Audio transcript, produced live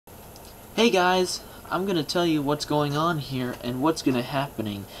Hey guys, I'm gonna tell you what's going on here and what's gonna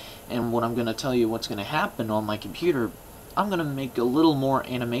happening, and what I'm gonna tell you what's gonna happen on my computer. I'm gonna make a little more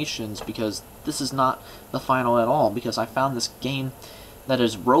animations because this is not the final at all, because I found this game that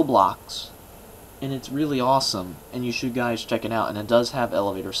is Roblox and it's really awesome and you should guys check it out, and it does have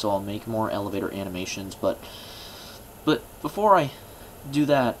elevators, so I'll make more elevator animations. But before I do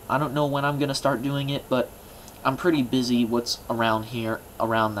that, I don't know when I'm gonna start doing it, but I'm pretty busy what's around here,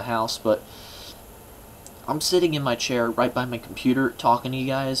 around the house, but I'm sitting in my chair right by my computer talking to you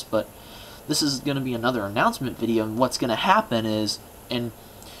guys. But this is going to be another announcement video, and what's going to happen is, and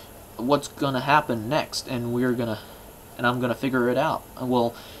what's going to happen next, and I'm going to figure it out.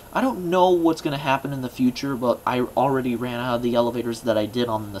 Well, I don't know what's going to happen in the future, but I already ran out of the elevators that I did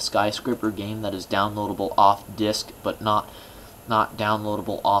on the Skyscraper game that is downloadable off disk, but not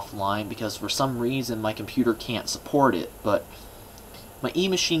downloadable offline, because for some reason my computer can't support it. But my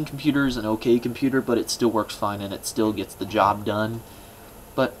eMachine computer is an okay computer, but it still works fine and it still gets the job done.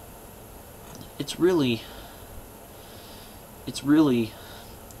 But it's really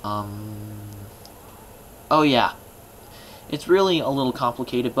oh yeah, it's really a little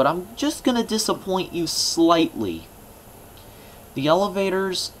complicated, but I'm just gonna disappoint you slightly. The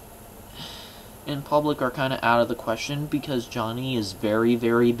elevators in public are kind of out of the question because Johnny is very,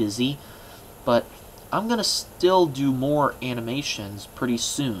 very busy, but I'm gonna still do more animations pretty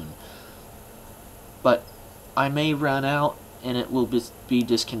soon. But I may run out and it will be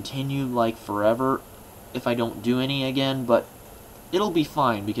discontinued like forever if I don't do any again, but it'll be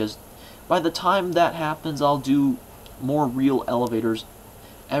fine, because by the time that happens I'll do more real elevators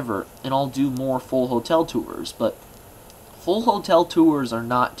ever, and I'll do more full hotel tours. But full hotel tours are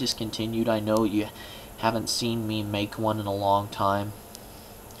not discontinued. I know you haven't seen me make one in a long time,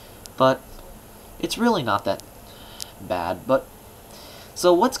 but it's really not that bad. But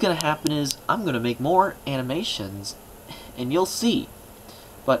so what's gonna happen is I'm gonna make more animations and you'll see.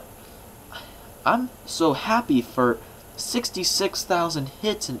 But I'm so happy for 66,000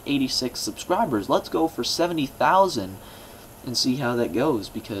 hits and 86 subscribers. Let's go for 70,000 and see how that goes,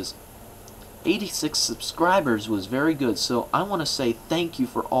 because 86 subscribers was very good. So I want to say thank you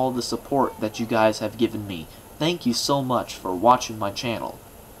for all the support that you guys have given me. Thank you so much for watching my channel.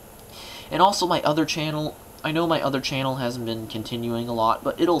 And also my other channel, I know my other channel hasn't been continuing a lot,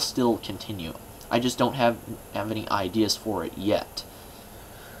 but it'll still continue. I just don't have any ideas for it yet.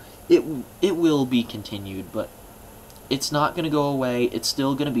 It will be continued, but it's not going to go away. It's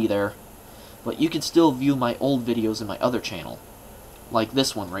still going to be there. But you can still view my old videos in my other channel, like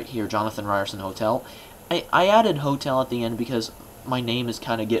this one right here, Jonathan Ryerson Hotel. I added hotel at the end because my name is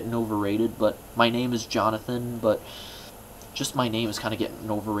kind of getting overrated, but my name is Jonathan, but just my name is kind of getting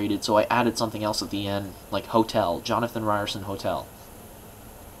overrated, so I added something else at the end, like hotel, Jonathan Ryerson Hotel.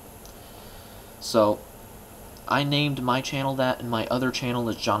 So I named my channel that, and my other channel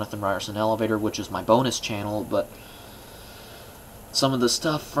is Jonathan Ryerson Elevator, which is my bonus channel. But some of the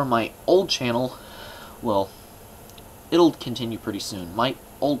stuff from my old channel, well, it'll continue pretty soon. My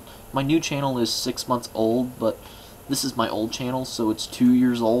new channel is 6 months old, but this is my old channel, so it's 2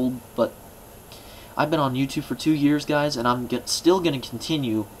 years old. But I've been on YouTube for 2 years, guys, and I'm still going to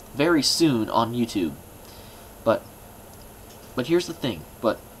continue very soon on YouTube. But here's the thing.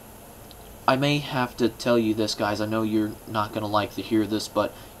 But I may have to tell you this, guys. I know you're not going to like to hear this,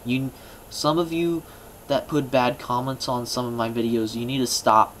 but some of you that put bad comments on some of my videos, you need to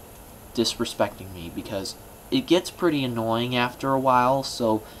stop disrespecting me, because it gets pretty annoying after a while.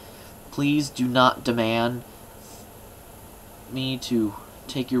 So please do not demand me to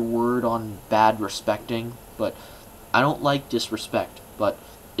take your word on bad respecting. But I don't like disrespect, but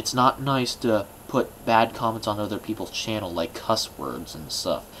it's not nice to put bad comments on other people's channel, like cuss words and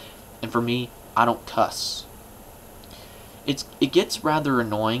stuff. And for me, I don't cuss. It gets rather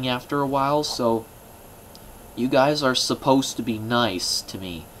annoying after a while, so you guys are supposed to be nice to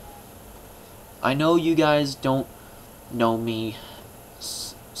me. I know you guys don't know me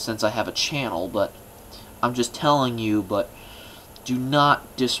since I have a channel, but I'm just telling you, but do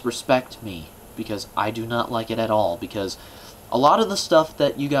not disrespect me, because I do not like it at all. Because a lot of the stuff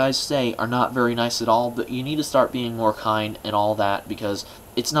that you guys say are not very nice at all, but you need to start being more kind and all that, because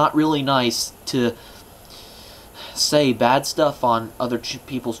it's not really nice to say bad stuff on other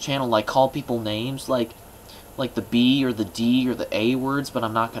people's channel, like call people names, like the B or the D or the A words, but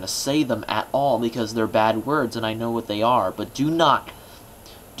I'm not going to say them at all because they're bad words and I know what they are. But do not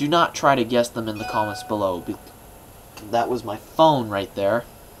try to guess them in the comments below. That was my phone right there.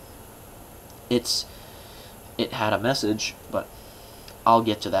 It had a message, but I'll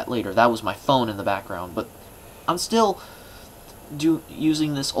get to that later. That was my phone in the background. But I'm still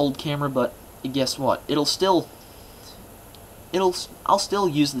using this old camera, but guess what? I'll still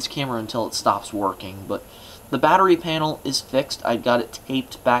use this camera until it stops working, but the battery panel is fixed. I got it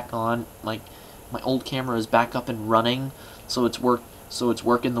taped back on. My old camera is back up and running, so it's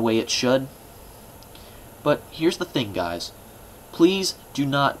working the way it should. But here's the thing, guys. Please do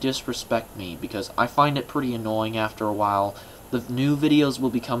not disrespect me, because I find it pretty annoying after a while. The new videos will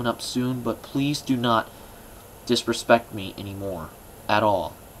be coming up soon, but please do not disrespect me anymore at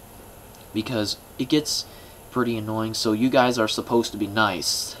all, because it gets pretty annoying. So you guys are supposed to be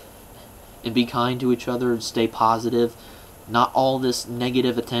nice and be kind to each other and stay positive. Not all this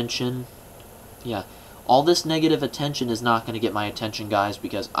negative attention. Yeah, all this negative attention is not going to get my attention, guys,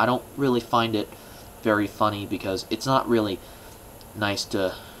 because I don't really find it very funny, because it's not really nice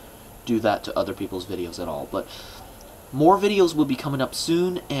to do that to other people's videos at all. But more videos will be coming up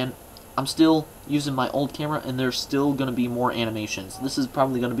soon, and I'm still using my old camera, and there's still going to be more animations. This is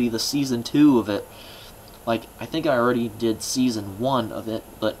probably going to be the season 2 of it. Like, I think I already did season 1 of it,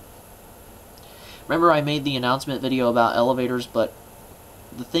 but remember I made the announcement video about elevators, but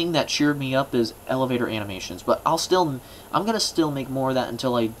the thing that cheered me up is elevator animations. But I'm going to still make more of that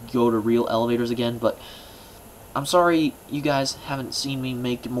until I go to real elevators again, but I'm sorry you guys haven't seen me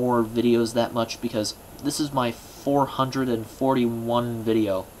make more videos that much, because this is my 441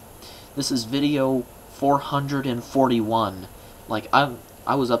 video. This is video 441. Like,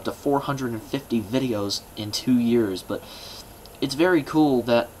 I was up to 450 videos in 2 years, but it's very cool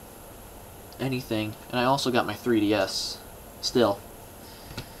that anything. And I also got my 3DS still.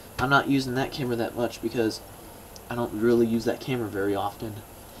 I'm not using that camera that much because I don't really use that camera very often.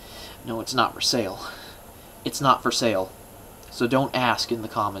 No, it's not for sale. It's not for sale. So don't ask in the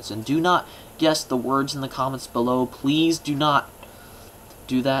comments, and do not guess the words in the comments below. Please do not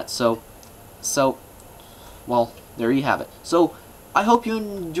do that. So well, there you have it. So I hope you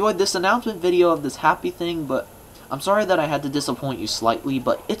enjoyed this announcement video of this happy thing, but I'm sorry that I had to disappoint you slightly,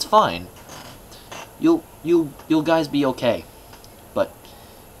 but it's fine. You'll guys be okay. But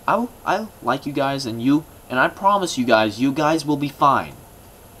I like you guys, and I promise you guys will be fine.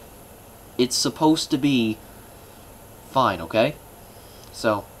 It's supposed to be fine, okay?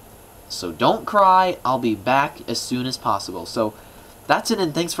 So don't cry. I'll be back as soon as possible. So that's it,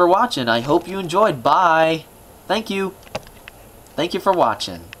 and thanks for watching. I hope you enjoyed. Bye. Thank you. Thank you for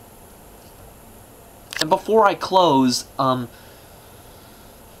watching. And before I close, I'm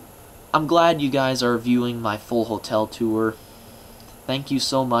glad you guys are viewing my full hotel tour. Thank you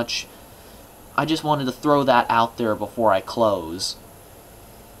so much. I just wanted to throw that out there before I close.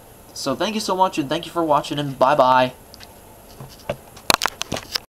 So thank you so much, and thank you for watching, and bye-bye.